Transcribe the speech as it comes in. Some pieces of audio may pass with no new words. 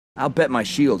I'll bet my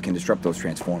shield can disrupt those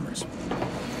transformers.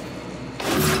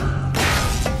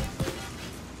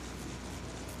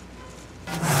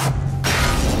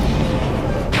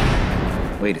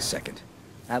 Wait a second.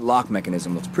 That lock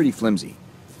mechanism looks pretty flimsy.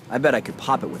 I bet I could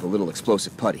pop it with a little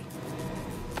explosive putty.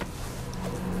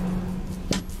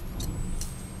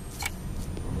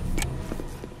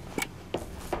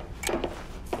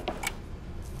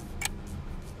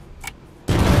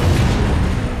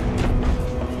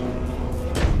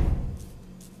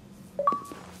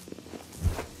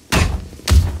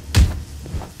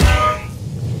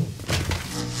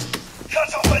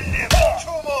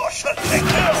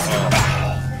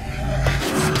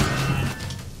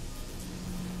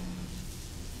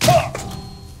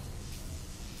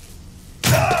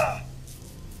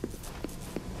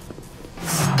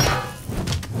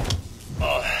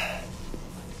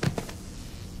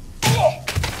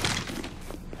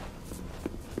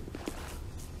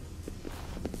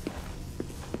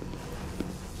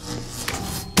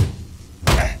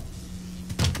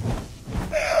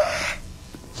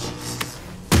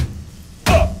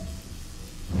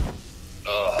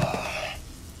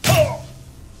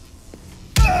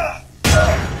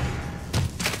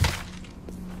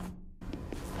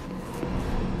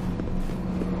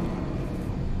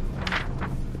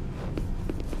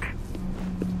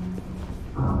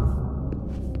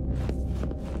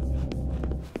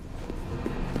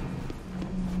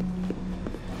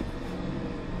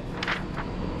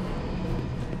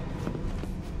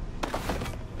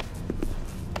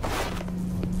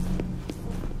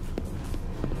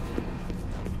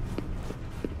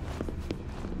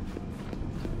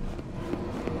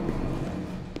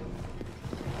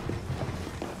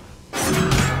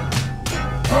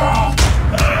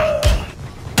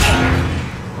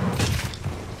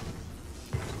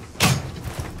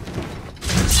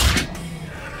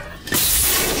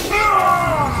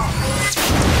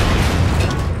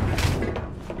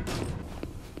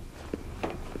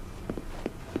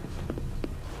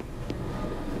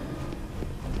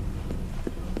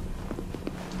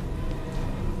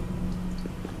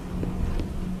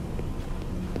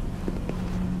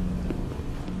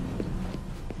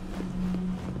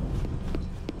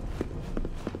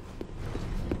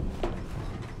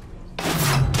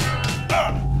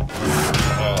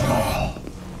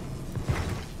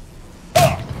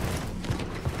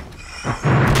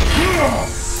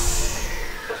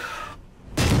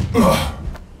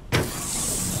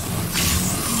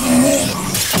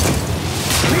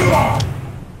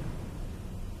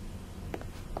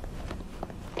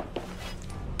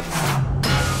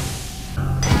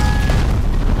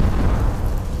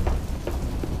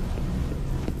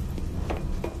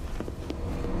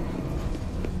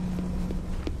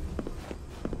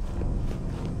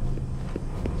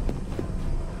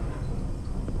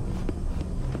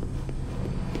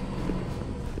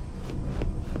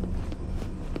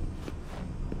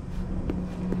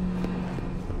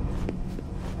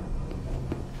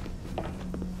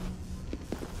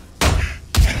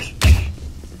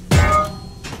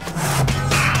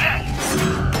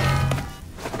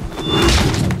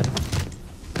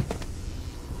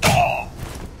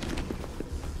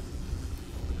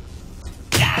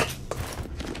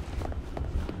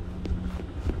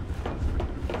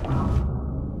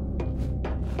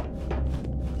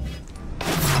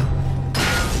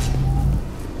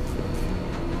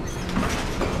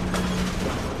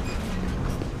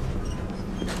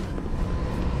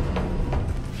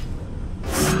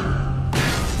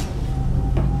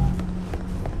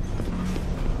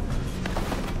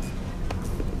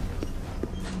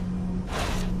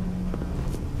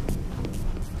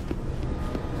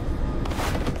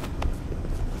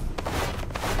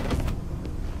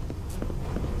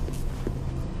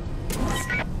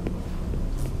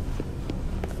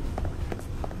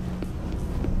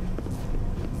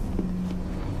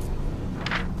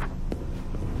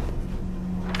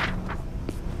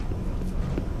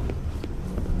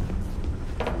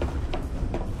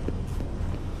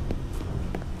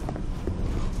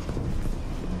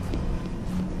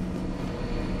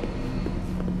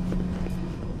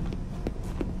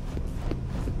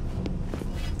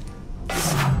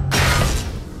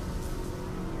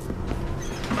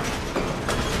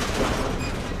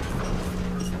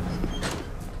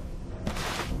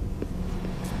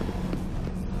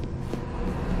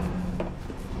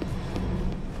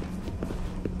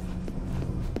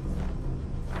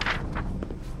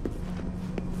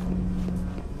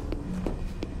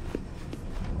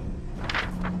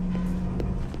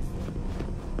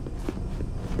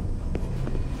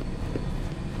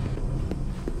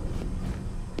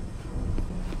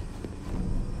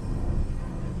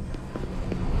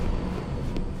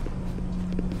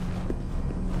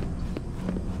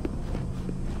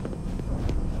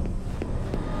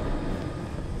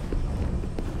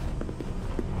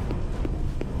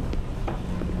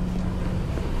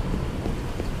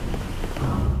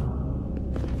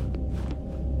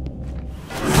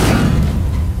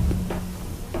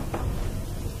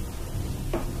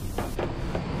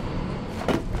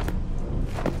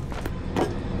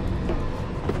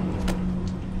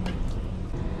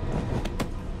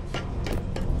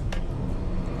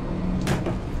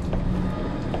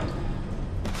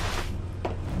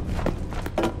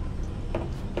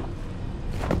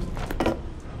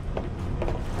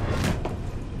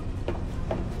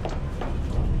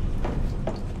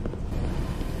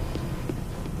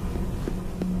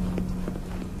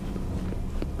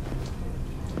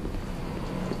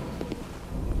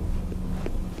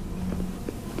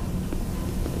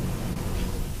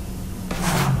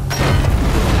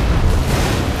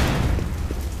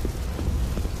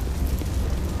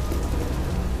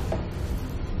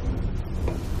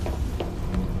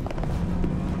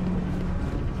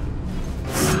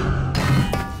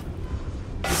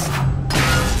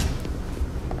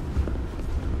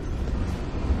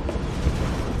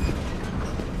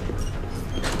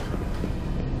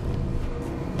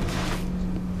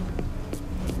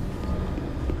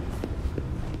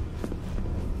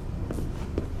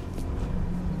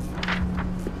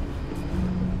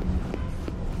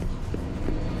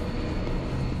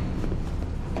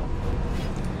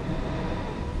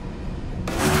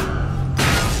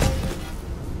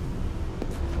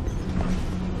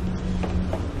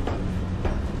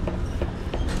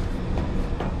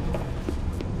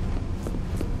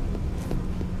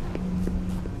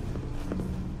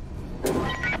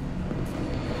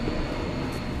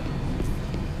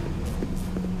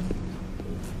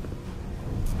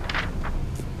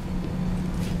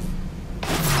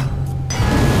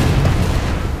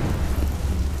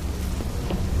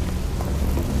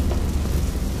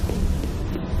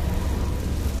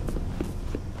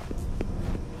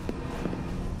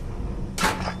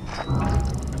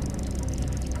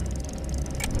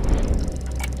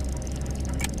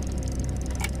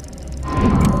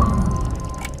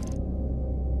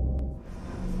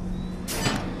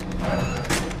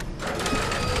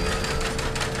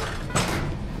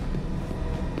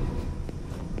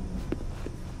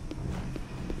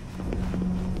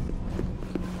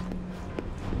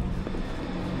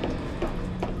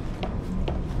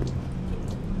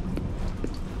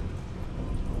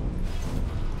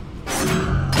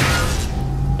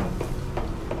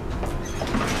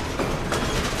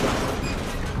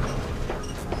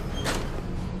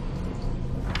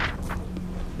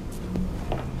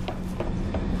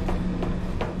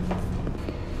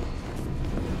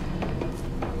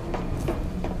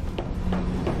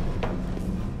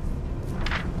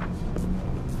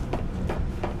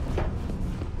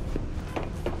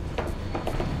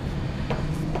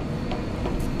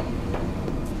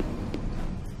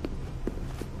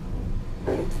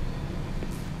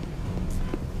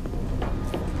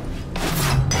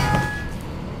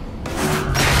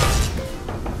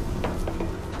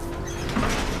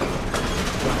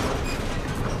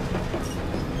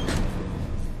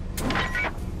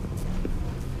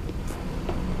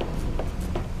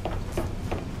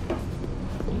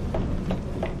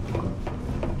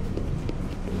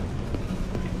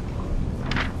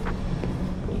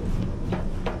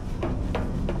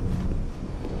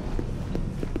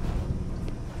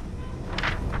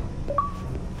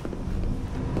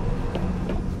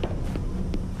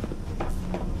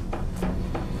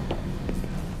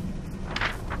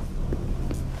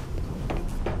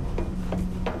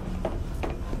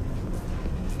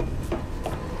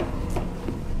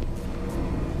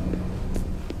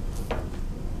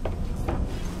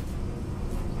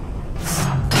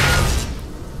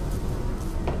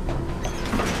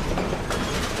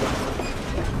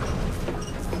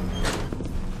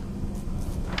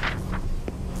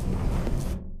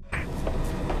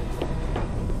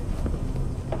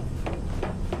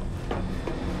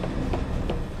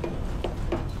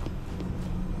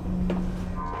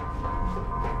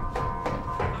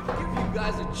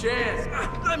 chance.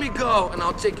 Let me go, and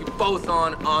I'll take you both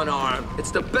on unarmed.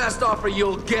 It's the best offer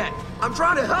you'll get. I'm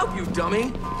trying to help you,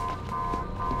 dummy.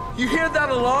 You hear that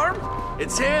alarm?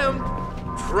 It's him.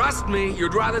 Trust me,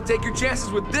 you'd rather take your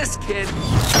chances with this kid.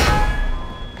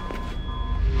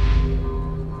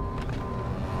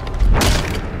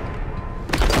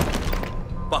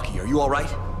 Bucky, are you all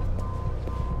right?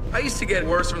 I used to get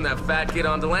worse from that fat kid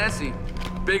on Delancey.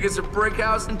 Big as a brick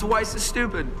house and twice as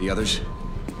stupid. The others?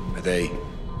 Are they...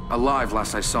 Alive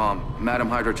last I saw him. Madam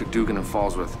Hydra took Dugan and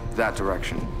Fallsworth, that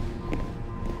direction.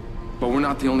 But we're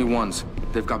not the only ones.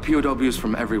 They've got POWs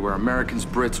from everywhere. Americans,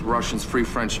 Brits, Russians, Free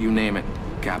French, you name it.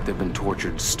 Cap, they've been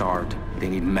tortured, starved. They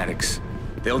need medics.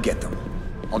 They'll get them.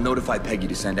 I'll notify Peggy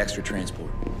to send extra transport.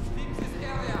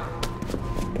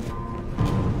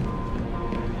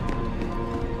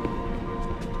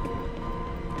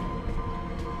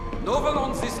 No one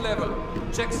on this level.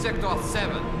 Check sector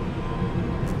 7.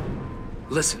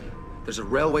 Listen, there's a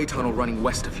railway tunnel running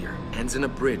west of here. Ends in a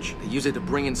bridge. They use it to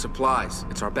bring in supplies.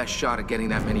 It's our best shot at getting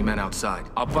that many men outside.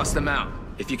 I'll bust them out,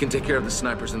 if you can take care of the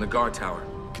snipers in the guard tower.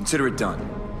 Consider it done.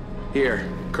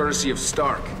 Here, courtesy of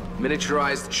Stark.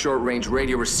 Miniaturized short-range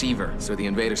radio receiver, so the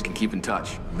invaders can keep in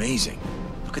touch. Amazing.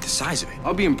 Look at the size of it.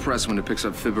 I'll be impressed when it picks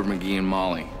up Fibber, McGee, and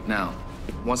Molly. Now,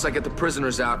 Once I get the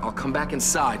prisoners out, I'll come back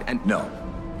inside and... No.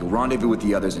 You'll rendezvous with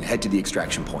the others and head to the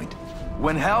extraction point.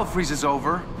 When hell freezes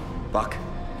over... Buck,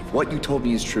 if what you told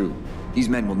me is true, these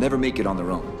men will never make it on their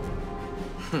own.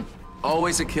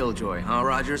 Always a killjoy, huh,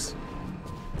 Rogers?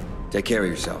 Take care of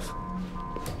yourself.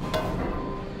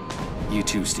 you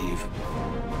too, Steve.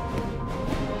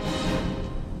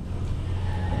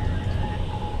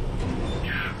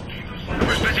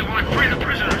 We're busy want to free the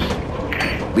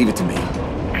prisoners. Leave it to me.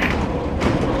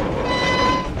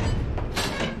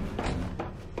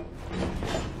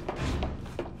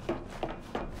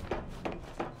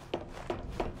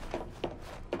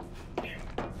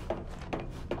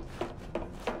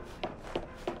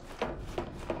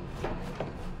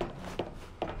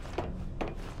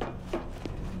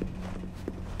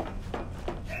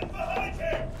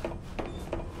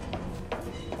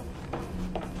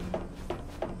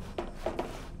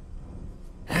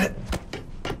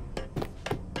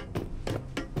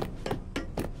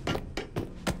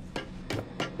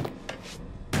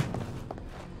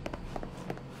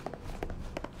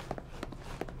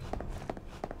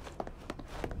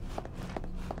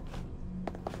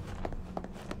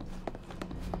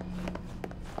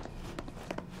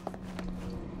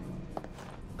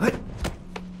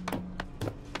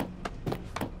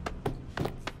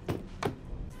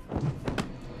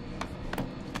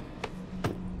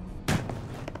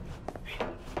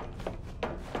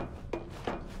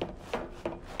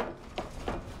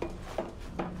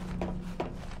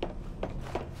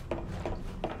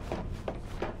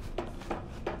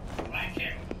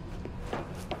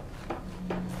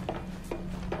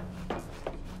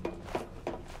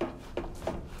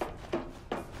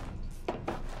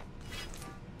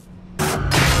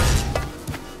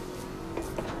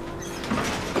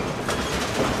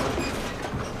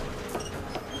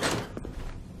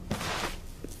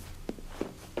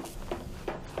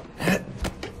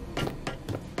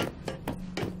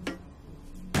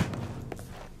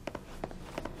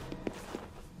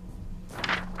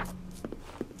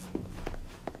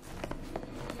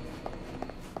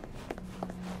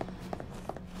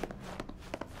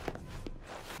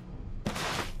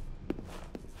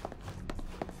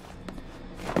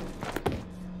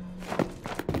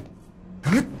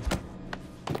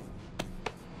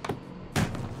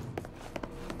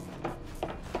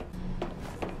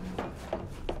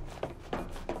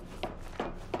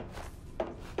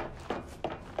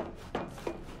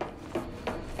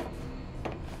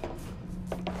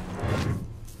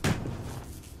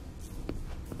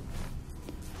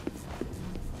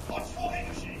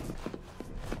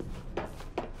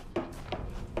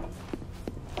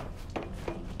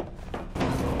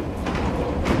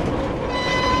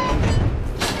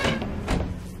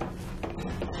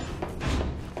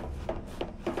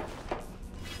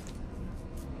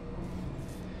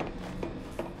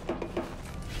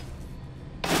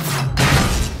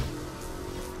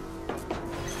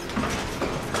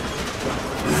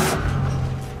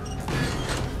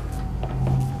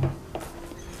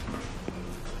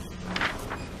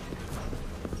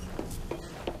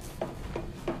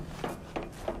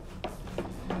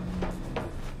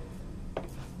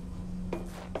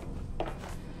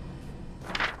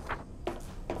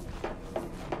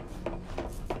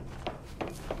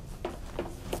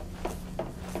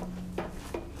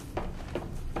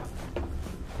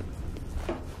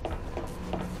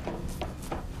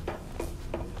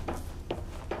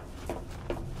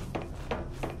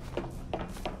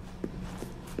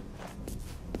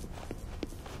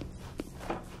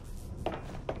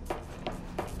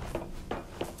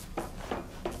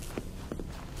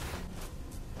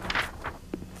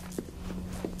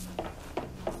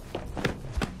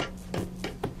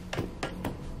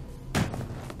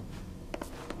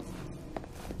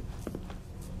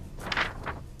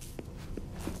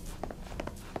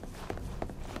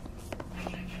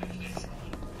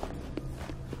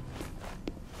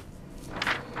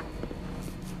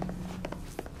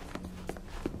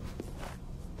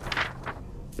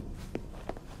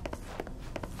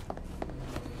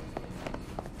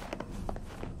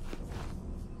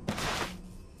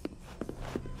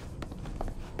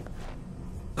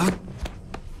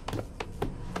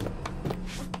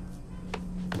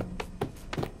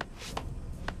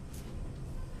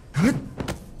 Huh?